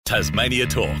Tasmania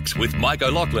Talks with Mike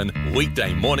O'Loughlin,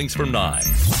 weekday mornings from 9.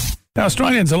 Now,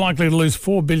 Australians are likely to lose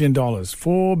 $4 billion.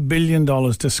 $4 billion to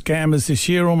scammers this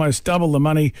year, almost double the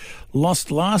money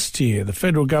lost last year. The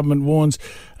federal government warns.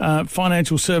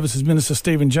 Financial Services Minister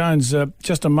Stephen Jones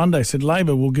just on Monday said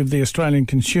Labor will give the Australian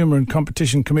Consumer and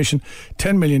Competition Commission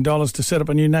 $10 million to set up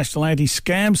a new national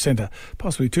anti-scam centre.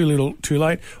 Possibly too little, too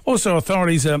late. Also,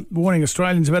 authorities are warning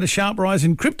Australians about a sharp rise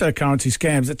in cryptocurrency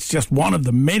scams. It's just one of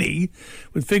the many,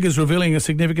 with figures revealing a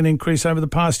significant increase over the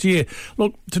past year.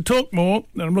 Look, to talk more,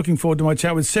 and I'm looking forward to my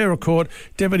chat with Sarah Court,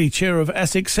 Deputy Chair of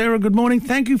ASIC. Sarah, good morning.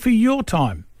 Thank you for your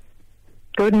time.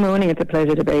 Good morning. It's a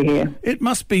pleasure to be here. It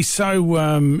must be so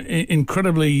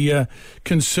incredibly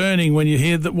concerning when you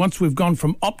hear that once we've gone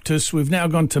from Optus, we've now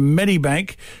gone to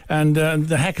Medibank, and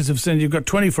the hackers have said you've got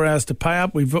 24 hours to pay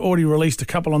up. We've already released a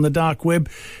couple on the dark web.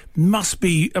 Must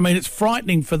be, I mean, it's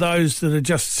frightening for those that are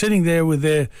just sitting there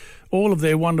with all of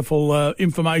their wonderful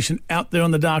information out there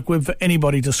on the dark web for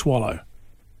anybody to swallow.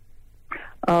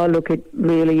 Oh, look, it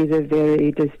really is a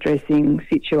very distressing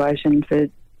situation for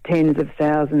tens of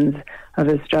thousands of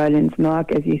Australians.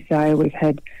 Mark, as you say, we've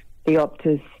had the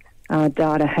Optus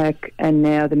data hack and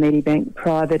now the Medibank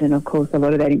private, and of course a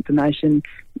lot of that information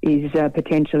is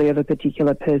potentially of a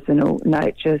particular personal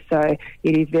nature. So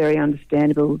it is very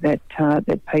understandable that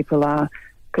people are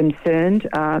concerned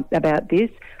about this.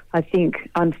 I think,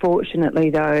 unfortunately,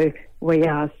 though, we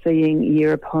are seeing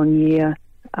year upon year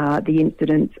the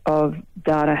incidence of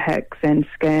data hacks and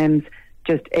scams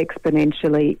just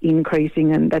exponentially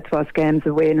increasing, and that's why Scams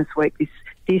Awareness Week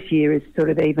this year is sort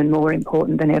of even more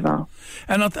important than ever.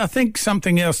 And I think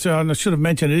something else, and I should have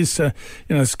mentioned, it is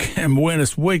Scam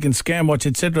Awareness Week and Scam Watch,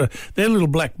 etc. Their little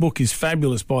black book is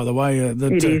fabulous, by the way.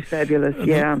 It is fabulous,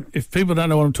 yeah. If people don't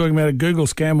know what I'm talking about, Google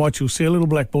Scam Watch, you'll see a little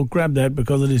black book. Grab that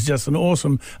because it is just an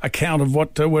awesome account of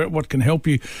what can help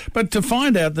you. But to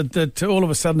find out that all of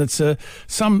a sudden it's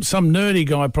some nerdy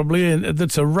guy probably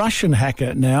that's a Russian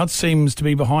hacker now, it seems to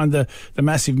be behind the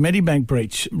massive Medibank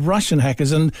breach. Russian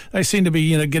hackers, and they seem to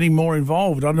be getting more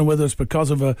involved. I don't know whether it's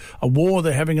because of a war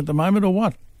they're having at the moment or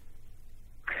what.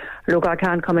 Look, I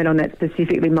can't comment on that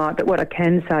specifically, Mike, but what I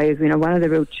can say is, one of the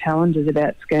real challenges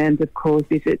about scams, of course,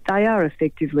 is that they are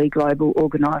effectively global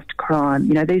organised crime.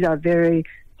 These are very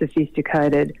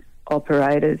sophisticated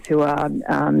operators who are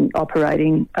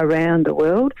operating around the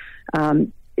world.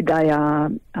 They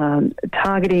are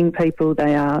targeting people,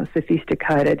 they are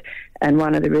sophisticated, and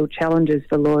one of the real challenges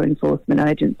for law enforcement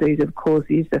agencies, of course,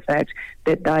 is the fact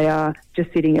that they are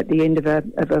just sitting at the end of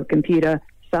a computer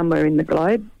somewhere in the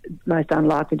globe, most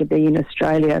unlikely to be in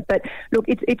Australia. But look,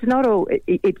 it's not all.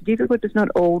 It's difficult. It's not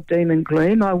all doom and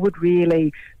gloom. I would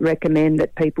really recommend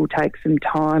that people take some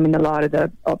time in the light of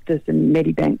the Optus and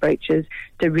Medibank breaches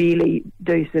to really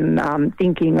do some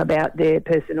thinking about their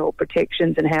personal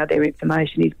protections and how their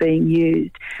information is being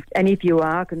used. And if you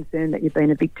are concerned that you've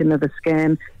been a victim of a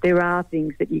scam, there are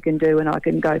things that you can do, and I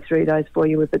can go through those for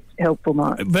you if it's helpful,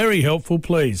 Mike. Very helpful,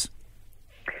 please.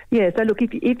 Yeah, so look,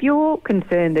 if you're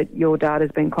concerned that your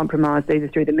data's been compromised either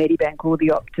through the Medibank or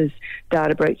the Optus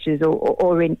data breaches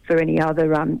or for any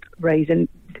other reason,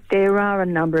 there are a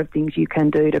number of things you can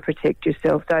do to protect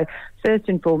yourself. So first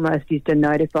and foremost is to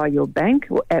notify your bank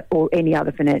or any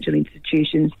other financial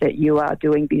institutions that you are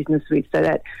doing business with. So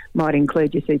that might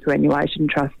include your superannuation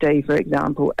trustee, for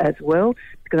example, as well,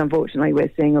 because unfortunately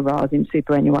we're seeing a rise in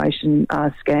superannuation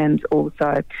scams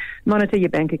also. Monitor your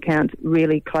bank accounts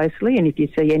really closely, and if you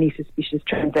see any suspicious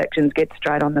transactions, get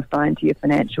straight on the phone to your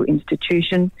financial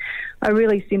institution. A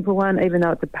really simple one, even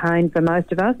though it's a pain for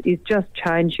most of us, is just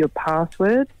change your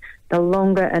password. The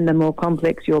longer and the more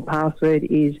complex your password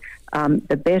is,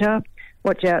 the better.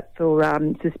 Watch out for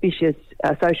suspicious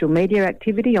social media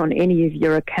activity on any of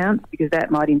your accounts, because that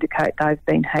might indicate they've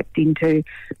been hacked into.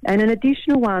 And an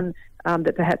additional one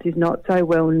that perhaps is not so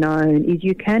well known is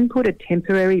you can put a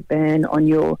temporary ban on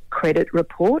your credit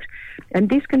report. And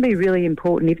this can be really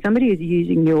important if somebody is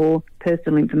using your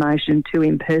personal information to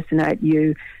impersonate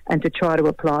you and to try to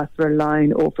apply for a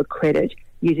loan or for credit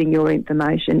using your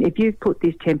information. If you've put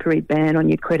this temporary ban on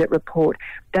your credit report,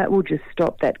 that will just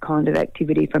stop that kind of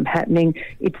activity from happening.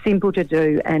 It's simple to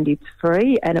do and it's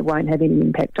free, and it won't have any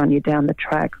impact on you down the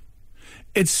track.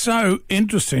 It's so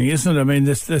interesting, isn't it? I mean,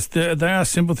 there are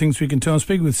simple things we can tell. I'm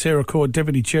speaking with Sarah Court,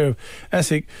 Deputy Chair of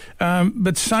ASIC,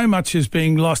 but so much is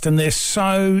being lost, and they're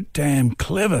so damn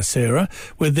clever, Sarah,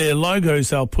 with their logos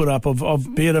they'll put up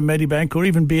of be it a Medibank or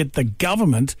even be it the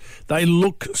government. They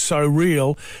look so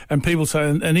real, and people say,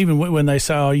 and even when they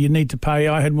say, oh, you need to pay.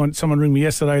 I had someone ring me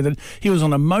yesterday that he was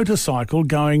on a motorcycle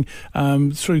going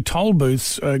through toll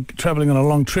booths, travelling on a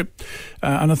long trip,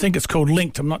 and I think it's called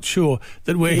Linked, I'm not sure,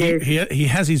 that where he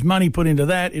has his money put into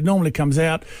that. It normally comes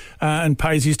out and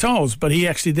pays his tolls, but he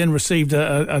actually then received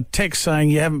a text saying,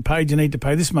 you haven't paid, you need to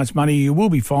pay this much money, you will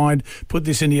be fined, put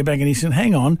this into your bank. And he said,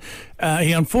 hang on.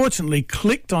 He unfortunately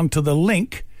clicked onto the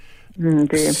link.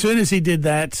 As soon as he did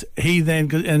that, he then,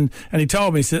 and he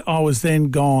told me, he said, I was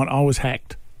then gone, I was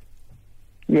hacked.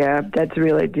 Yeah, that's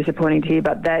really disappointing to hear,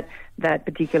 but that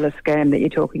particular scam that you're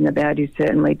talking about is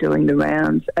certainly doing the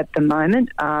rounds at the moment.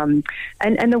 And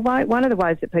one of the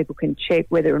ways that people can check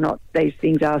whether or not these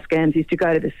things are scams is to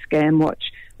go to the ScamWatch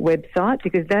website,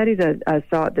 because that is a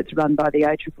site that's run by the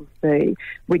ACCC,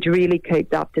 which really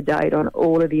keeps up to date on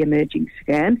all of the emerging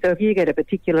scams. So if you get a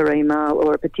particular email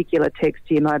or a particular text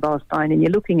to your mobile phone and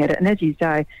you're looking at it, and as you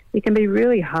say, it can be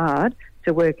really hard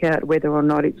to work out whether or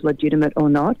not it's legitimate or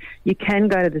not, you can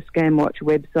go to the ScamWatch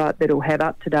website that will have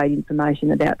up-to-date information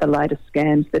about the latest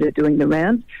scams that are doing the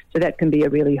rounds. So that can be a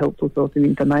really helpful source of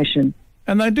information.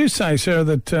 And they do say, Sarah,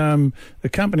 that the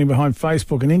company behind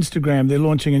Facebook and Instagram, they're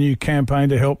launching a new campaign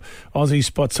to help Aussies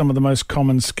spot some of the most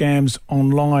common scams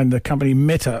online. The company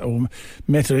Meta, or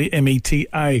Meta,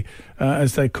 M-E-T-A,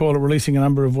 as they call it, releasing a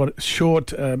number of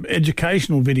short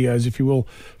educational videos, if you will,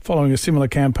 following a similar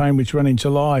campaign which ran in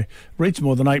July, reached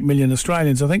more than 8 million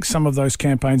Australians. I think some of those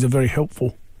campaigns are very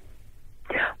helpful.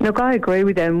 Look, I agree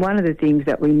with that. And one of the things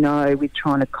that we know with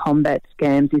trying to combat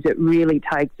scams is it really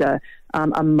takes a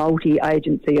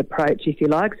multi-agency approach, if you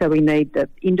like. So we need the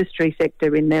industry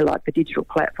sector in there, like the digital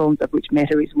platforms, of which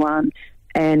Meta is one,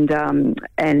 and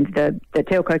the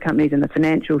telco companies and the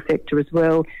financial sector as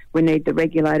well. We need the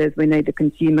regulators, we need the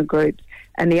consumer groups,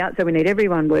 so we need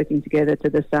everyone working together to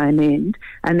the same end.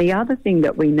 And the other thing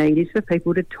that we need is for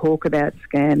people to talk about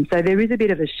scams. So there is a bit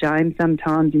of a shame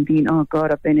sometimes in thinking, oh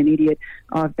God, I've been an idiot,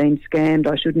 I've been scammed,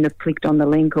 I shouldn't have clicked on the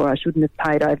link, or I shouldn't have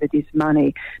paid over this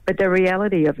money. But the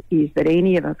reality is that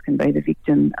any of us can be the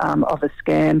victim of a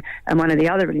scam, and one of the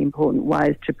other really important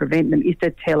ways to prevent them is to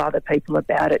tell other people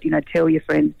about it. Tell your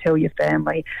friends, tell your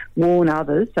family, warn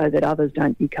others so that others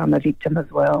don't become a victim as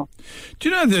well. Do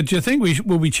you think we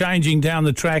will be changing down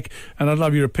the track, and I'd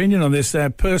love your opinion on this,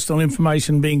 personal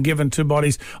information being given to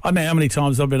bodies? I don't know how many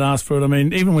times I've been asked for it. I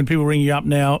mean, even when people ring you up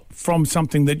now from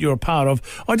something that you're a part of,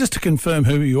 just to confirm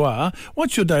who you are,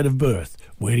 what's your date of birth?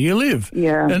 Where do you live?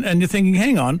 Yeah. And you're thinking,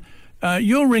 hang on,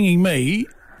 you're ringing me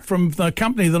from the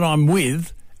company that I'm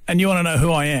with, and you want to know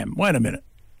who I am. Wait a minute.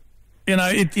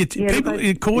 People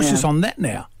are cautious on that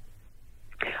now.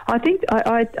 I think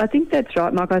that's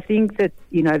right, Mike. I think that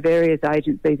various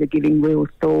agencies are giving real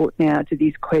thought now to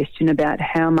this question about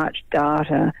how much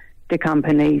data do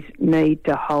companies need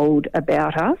to hold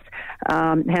about us.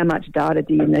 How much data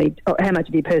do you need? Or how much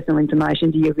of your personal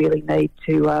information do you really need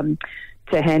to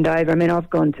hand over? I mean, I've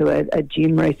gone to a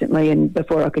gym recently, and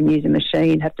before I can use a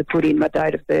machine, have to put in my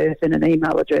date of birth and an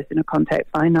email address and a contact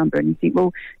phone number. And you think,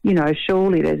 well,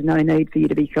 surely there's no need for you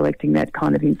to be collecting that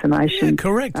kind of information. Yeah,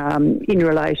 correct. In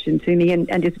relation to me,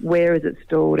 and just where is it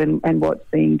stored and what's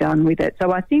being done with it.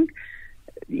 So I think,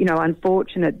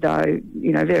 unfortunate though,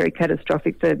 very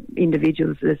catastrophic for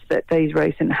individuals is that these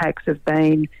recent hacks have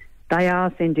been. They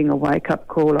are sending a wake-up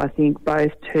call, I think,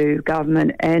 both to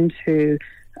government and to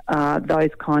those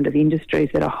kind of industries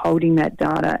that are holding that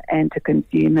data, and to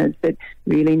consumers, that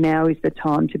really now is the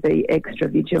time to be extra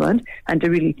vigilant and to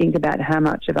really think about how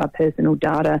much of our personal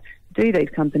data do these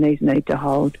companies need to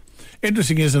hold.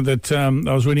 Interesting, isn't it, that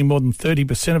I was reading more than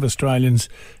 30% of Australians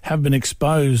have been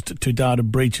exposed to data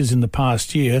breaches in the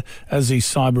past year as these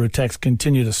cyber attacks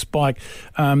continue to spike.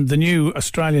 The new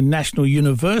Australian National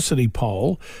University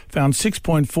poll found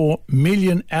 6.4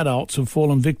 million adults have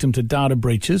fallen victim to data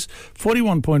breaches,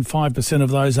 41.5% of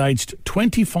those aged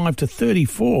 25 to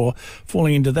 34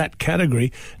 falling into that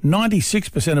category.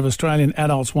 96% of Australian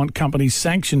adults want companies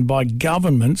sanctioned by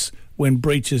governments when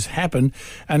breaches happen.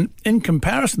 And in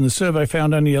comparison, the survey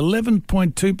found only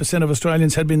 11.2% of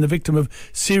Australians had been the victim of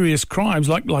serious crimes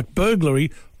like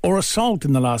burglary or assault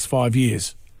in the last 5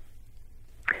 years.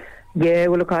 Yeah,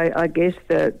 well, look, I guess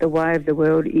the way of the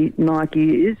world, Mike,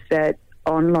 is that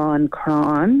online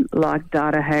crime, like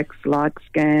data hacks, like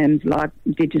scams, like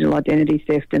digital identity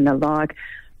theft and the like,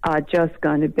 are just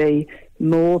going to be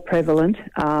more prevalent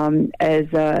as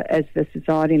the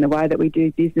society and the way that we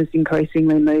do business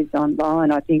increasingly moves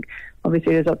online. I think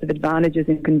obviously there's lots of advantages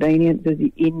and conveniences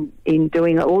in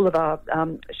doing all of our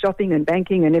shopping and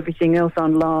banking and everything else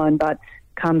online, but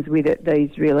comes with it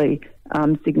these really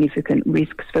significant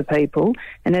risks for people.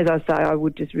 And as I say, I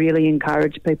would just really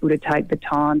encourage people to take the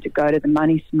time to go to the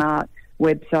Money Smart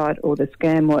website or the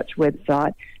ScamWatch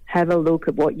website, have a look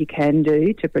at what you can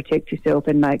do to protect yourself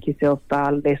and make yourself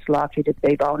far less likely to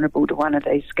be vulnerable to one of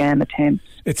these scam attempts.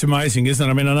 It's amazing, isn't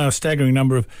it? I mean, I know a staggering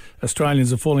number of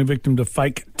Australians are falling victim to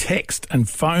fake text and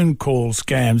phone call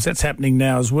scams. That's happening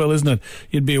now as well, isn't it?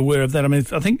 You'd be aware of that. I mean,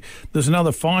 I think there's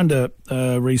another Finder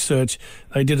research.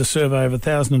 They did a survey of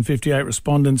 1,058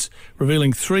 respondents,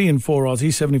 revealing 3 in 4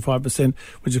 Aussies, 75%,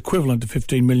 which is equivalent to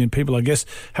 15 million people, I guess,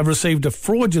 have received a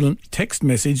fraudulent text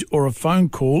message or a phone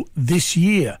call this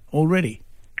year already.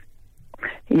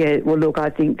 Yeah, well, look,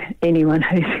 I think anyone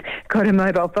who's got a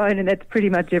mobile phone, and that's pretty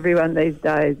much everyone these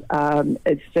days,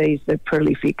 it sees the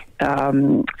prolific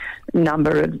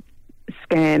number of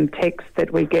scam texts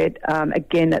that we get.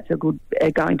 Again, that's a good,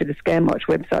 going to the ScamWatch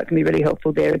website can be really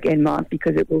helpful there again, Mike,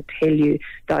 because it will tell you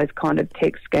those kind of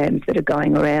text scams that are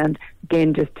going around,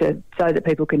 again, just so that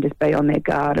people can just be on their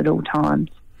guard at all times.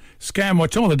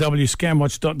 ScamWatch, all the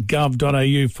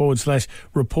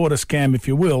scamwatch.gov.au/report a scam, if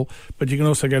you will. But you can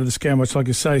also go to the ScamWatch, like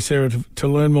you say, Sarah, to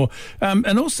learn more.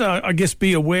 And also, I guess,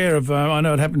 be aware of, I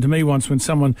know it happened to me once when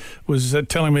someone was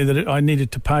telling me that I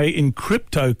needed to pay in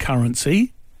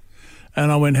cryptocurrency.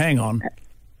 And I went, hang on.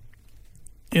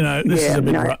 You know, this is a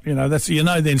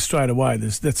bit, then straight away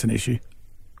that's an issue.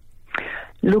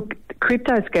 Look,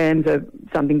 crypto scams are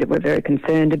something that we're very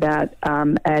concerned about.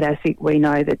 At ASIC, we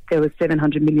know that there was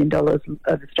 $700 million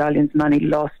of Australians' money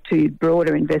lost to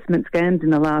broader investment scams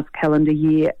in the last calendar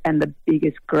year, and the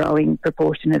biggest growing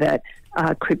proportion of that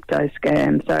are crypto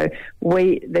scams. So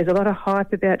there's a lot of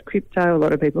hype about crypto. A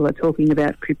lot of people are talking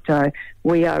about crypto.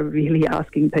 We are really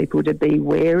asking people to be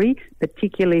wary,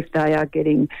 particularly if they are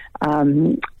getting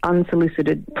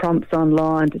unsolicited prompts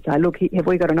online to say, look, have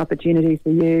we got an opportunity for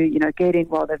you? You know, get in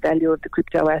while the value of the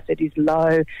crypto asset is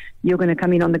low. You're going to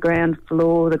come in on the ground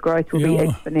floor. The growth will be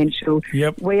exponential.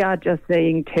 Yep. We are just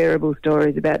seeing terrible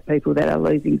stories about people that are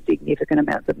losing significant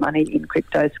amounts of money in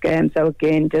crypto scams. So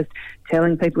again, just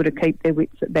telling people to keep their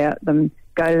wits about them.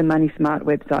 Go to the Money Smart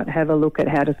website, have a look at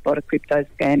how to spot a crypto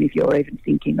scam if you're even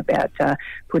thinking about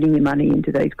putting your money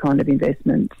into these kind of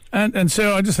investments. And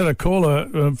Sarah, I just had a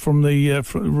caller from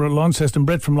Launceston.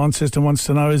 Brett from Launceston wants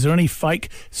to know, is there any fake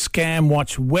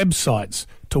ScamWatch websites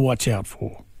to watch out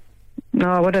for?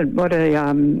 No, what a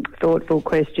thoughtful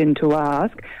question to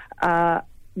ask.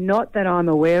 Not that I'm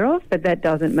aware of, but that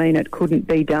doesn't mean it couldn't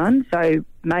be done. So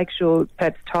make sure,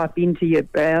 perhaps type into your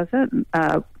browser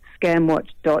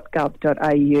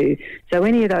scamwatch.gov.au. So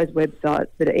any of those websites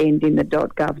that end in the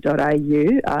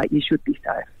 .gov.au, you should be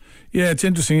safe. Yeah, it's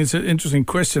interesting. It's an interesting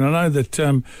question. I know that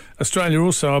Australia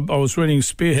also, I was reading,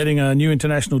 spearheading a new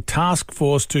international task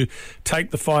force to take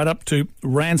the fight up to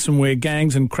ransomware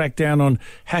gangs and crack down on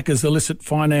hackers' illicit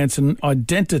finance and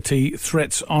identity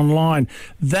threats online.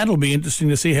 That'll be interesting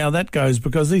to see how that goes,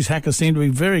 because these hackers seem to be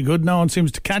very good. No one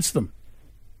seems to catch them.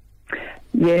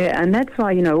 Yeah, and that's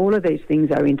why, all of these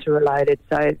things are interrelated.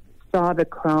 So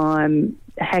cybercrime,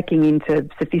 hacking into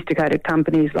sophisticated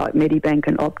companies like Medibank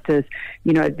and Optus,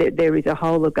 there is a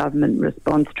whole of government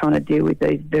response trying to deal with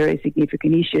these very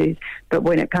significant issues. But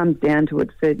when it comes down to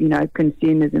it for,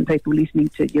 consumers and people listening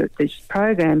to this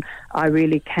program,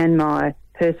 can my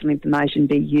personal information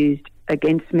be used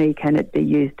against me? Can it be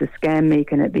used to scam me?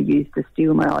 Can it be used to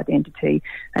steal my identity?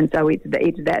 And so it's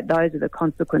that those are the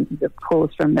consequences, of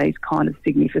course, from these kind of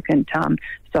significant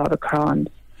cyber crimes.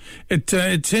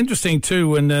 It's interesting too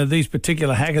when these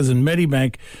particular hackers in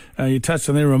Medibank, you touched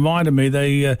on there, reminded me,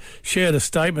 they shared a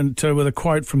statement with a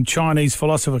quote from Chinese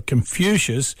philosopher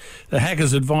Confucius. The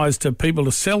hackers advised people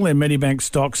to sell their Medibank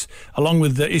stocks along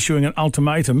with issuing an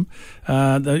ultimatum.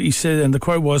 He said, and the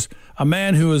quote was, "A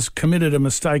man who has committed a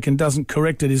mistake and doesn't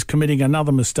correct it is committing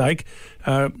another mistake."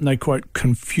 They quote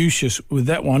Confucius with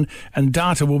that one, and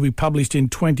data will be published in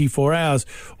 24 hours.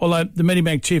 Although the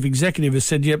Medibank chief executive has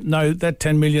said, yep, no, that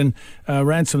 10 million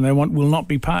ransom they want will not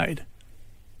be paid.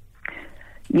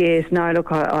 Yes, no,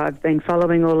 look, I've been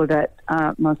following all of that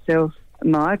myself,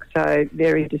 Mike, so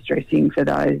very distressing for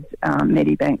those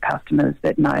Medibank customers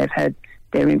that may have had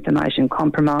their information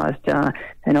compromised,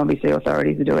 and obviously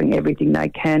authorities are doing everything they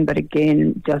can, but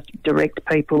again, just direct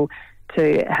people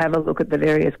to have a look at the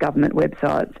various government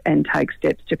websites and take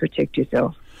steps to protect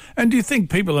yourself. And do you think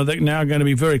people are now going to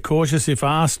be very cautious if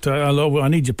asked, I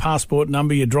need your passport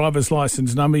number, your driver's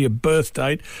licence number, your birth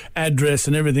date, address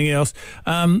and everything else?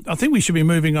 I think we should be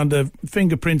moving on to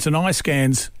fingerprints and eye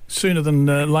scans sooner than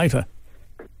later.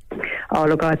 Oh,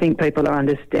 look, I think people are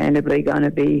understandably going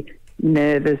to be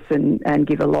nervous and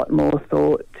give a lot more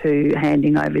thought to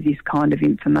handing over this kind of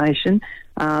information.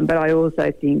 But I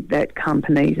also think that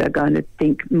companies are going to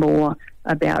think more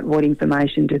about what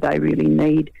information do they really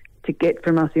need to get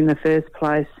from us in the first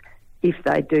place. if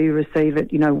they do receive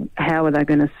it, how are they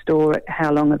going to store it?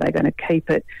 How long are they going to keep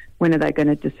it? When are they going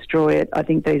to destroy it? I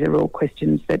think these are all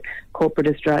questions that corporate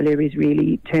Australia is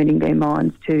really turning their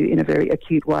minds to in a very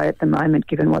acute way at the moment,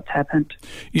 given what's happened.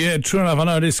 Yeah, true enough. I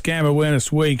know it is Scam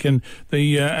Awareness Week, and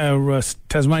our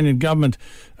Tasmanian government,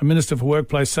 Minister for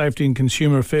Workplace Safety and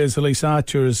Consumer Affairs, Elise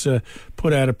Archer, has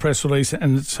put out a press release,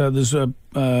 and there's a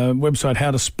website,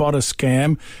 How to Spot a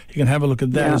Scam. You can have a look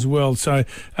at that as well. So,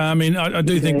 I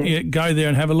do think go there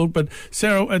and have a look. But,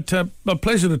 Sarah, it's a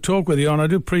pleasure to talk with you, and I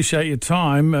do appreciate your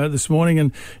time this morning,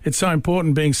 and it's so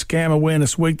important, being Scam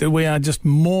Awareness Week, that we are just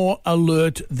more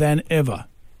alert than ever.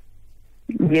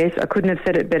 Yes, I couldn't have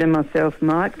said it better myself,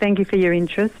 Mike. Thank you for your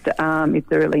interest. It's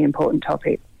a really important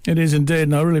topic. It is indeed,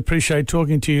 and I really appreciate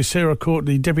talking to you. Sarah Court,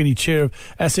 the Deputy Chair of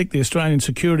ASIC, the Australian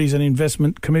Securities and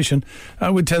Investment Commission,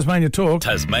 with Tasmania Talk.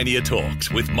 Tasmania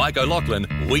Talks with Mike O'Loughlin,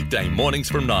 weekday mornings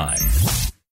from 9.